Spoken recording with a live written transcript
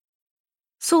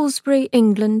Salisbury,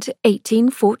 England,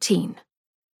 1814.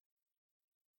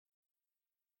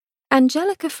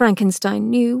 Angelika Frankenstein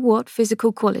knew what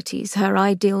physical qualities her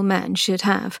ideal man should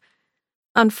have.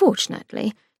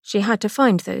 Unfortunately, she had to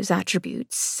find those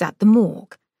attributes at the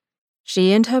morgue.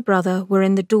 She and her brother were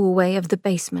in the doorway of the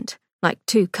basement, like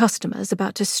two customers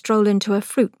about to stroll into a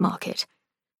fruit market.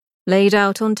 Laid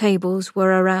out on tables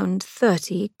were around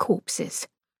 30 corpses.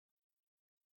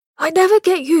 "I never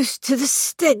get used to the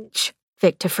stench,"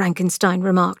 Victor Frankenstein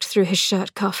remarked through his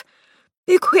shirt cuff.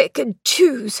 "Be quick and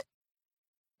choose."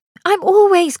 "I'm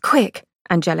always quick,"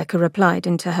 Angelika replied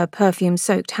into her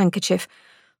perfume-soaked handkerchief.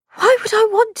 "Why would I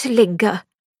want to linger?"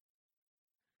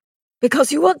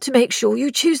 "Because you want to make sure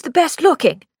you choose the best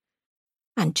looking."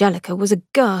 Angelika was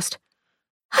aghast.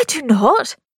 "I do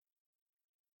not."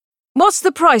 "What's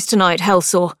the price tonight,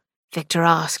 Hellsaw?" Victor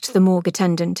asked the morgue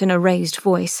attendant in a raised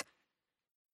voice.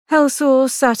 Hellsaw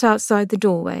sat outside the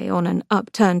doorway on an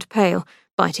upturned pail,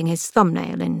 biting his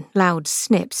thumbnail in loud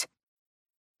snips.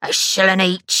 "1 shilling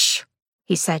each,"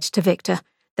 he said to Victor,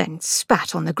 then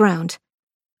spat on the ground.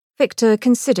 Victor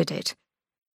considered it.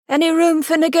 "Any room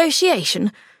for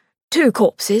negotiation? 2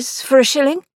 corpses for 1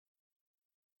 shilling?"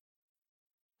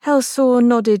 Hellsaw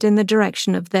nodded in the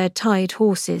direction of their tied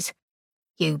horses.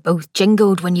 "You both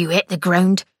jingled when you hit the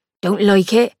ground. Don't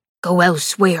like it? Go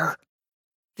elsewhere."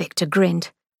 Victor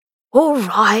grinned. "All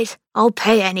right, I'll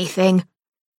pay anything."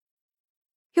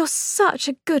 "You're such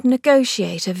a good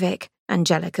negotiator, Vic,"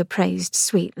 Angelika praised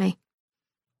sweetly.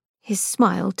 His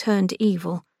smile turned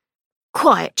evil.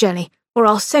 "Quiet, Jelly, or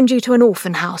I'll send you to an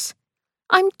orphan house."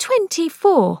 "I'm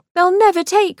 24. They'll never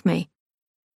take me."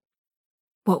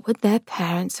 What would their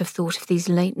parents have thought of these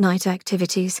late-night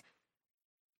activities?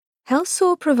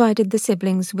 Hellsaw provided the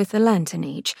siblings with a lantern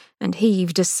each and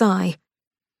heaved a sigh.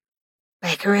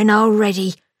 "Beckering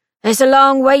already. There's a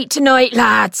long wait tonight,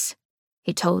 lads,"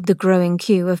 he told the growing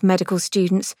queue of medical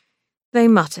students. They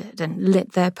muttered and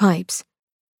lit their pipes.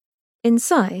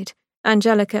 Inside,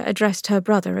 Angelika addressed her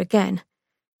brother again.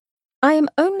 "I am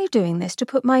only doing this to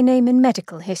put my name in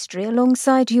medical history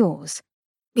alongside yours."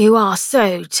 "You are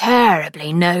so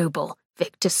terribly noble,"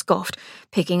 Victor scoffed,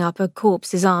 picking up a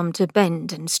corpse's arm to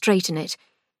bend and straighten it.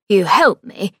 "You help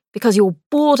me because you're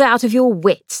bored out of your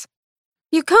wits."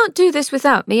 "You can't do this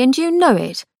without me, and you know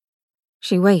it."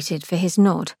 She waited for his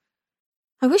nod.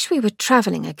 "I wish we were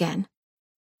travelling again."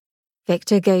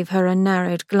 Victor gave her a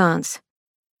narrowed glance.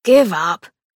 "Give up.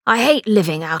 I hate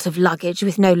living out of luggage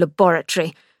with no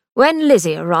laboratory. When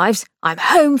Lizzie arrives, I'm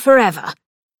home forever."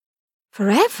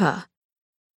 "Forever?"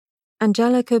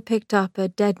 Angelika picked up a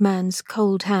dead man's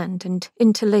cold hand and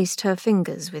interlaced her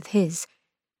fingers with his.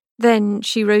 Then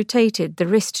she rotated the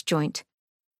wrist joint.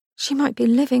 She might be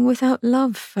living without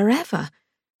love forever.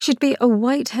 She'd be a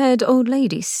white-haired old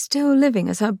lady still living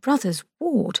as her brother's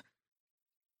ward.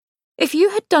 "If you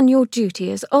had done your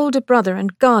duty as older brother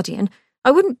and guardian,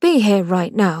 I wouldn't be here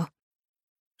right now,"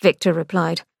 Victor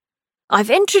replied.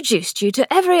 "I've introduced you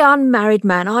to every unmarried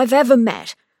man I've ever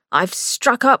met. I've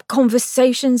struck up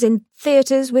conversations in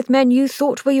theatres with men you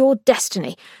thought were your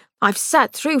destiny. I've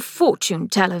sat through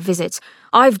fortune-teller visits.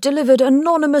 I've delivered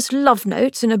anonymous love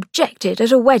notes and objected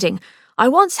at a wedding. I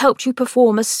once helped you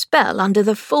perform a spell under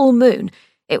the full moon.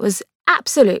 It was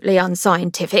absolutely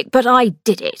unscientific, but I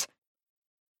did it."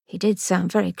 He did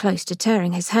sound very close to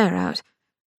tearing his hair out.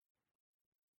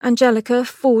 Angelika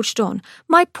forged on.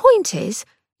 "My point is,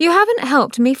 you haven't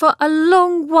helped me for a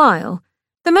long while.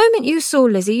 The moment you saw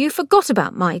Lizzie, you forgot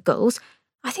about my goals.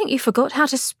 I think you forgot how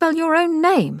to spell your own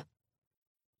name."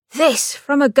 "This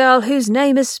from a girl whose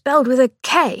name is spelled with a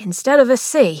K instead of a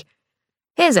C.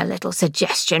 Here's a little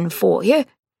suggestion for you,"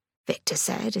 Victor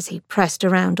said as he pressed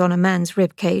around on a man's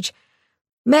ribcage.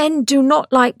 "Men do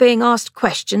not like being asked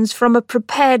questions from a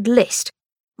prepared list.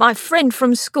 My friend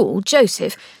from school,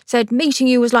 Joseph, said meeting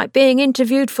you was like being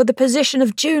interviewed for the position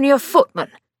of junior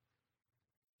footman."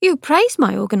 "You praise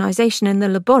my organisation in the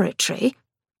laboratory."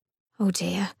 Oh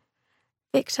dear.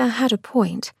 Victor had a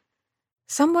point.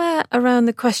 Somewhere around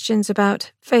the questions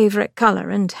about favourite colour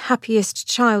and happiest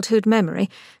childhood memory,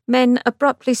 men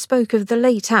abruptly spoke of the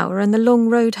late hour and the long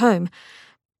road home.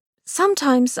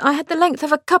 "Sometimes I had the length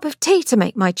of a cup of tea to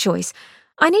make my choice.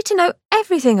 I need to know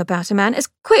everything about a man as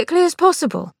quickly as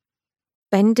possible."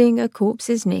 Bending a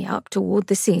corpse's knee up toward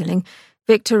the ceiling,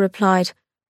 Victor replied,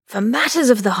 "For matters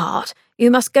of the heart,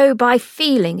 you must go by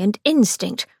feeling and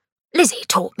instinct. Lizzie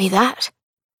taught me that."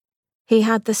 He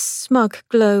had the smug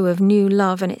glow of new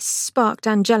love, and it sparked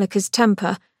Angelika's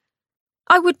temper.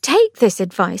 "I would take this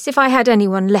advice if I had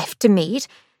anyone left to meet.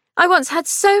 I once had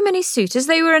so many suitors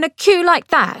they were in a queue like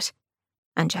that."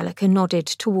 Angelika nodded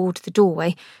toward the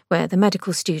doorway, where the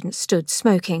medical student stood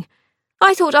smoking.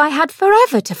 I thought I had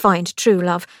forever to find true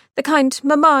love, the kind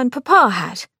Mamma and Papa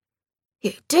had.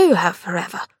 You do have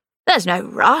forever. There's no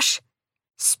rush.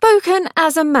 Spoken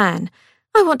as a man.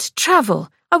 I want to travel.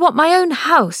 I want my own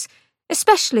house.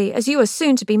 Especially as you are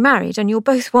soon to be married and you'll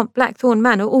both want Blackthorn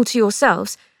Manor all to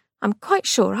yourselves. I'm quite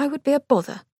sure I would be a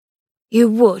bother. You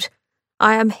would.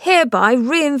 I am hereby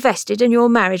reinvested in your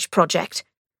marriage project.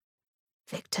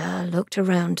 Victor looked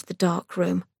around the dark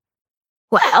room.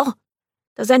 Well,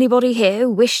 does anybody here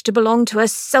wish to belong to a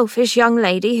selfish young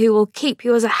lady who will keep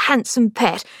you as a handsome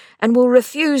pet and will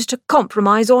refuse to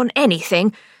compromise on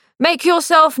anything? Make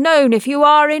yourself known if you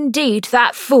are indeed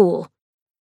that fool.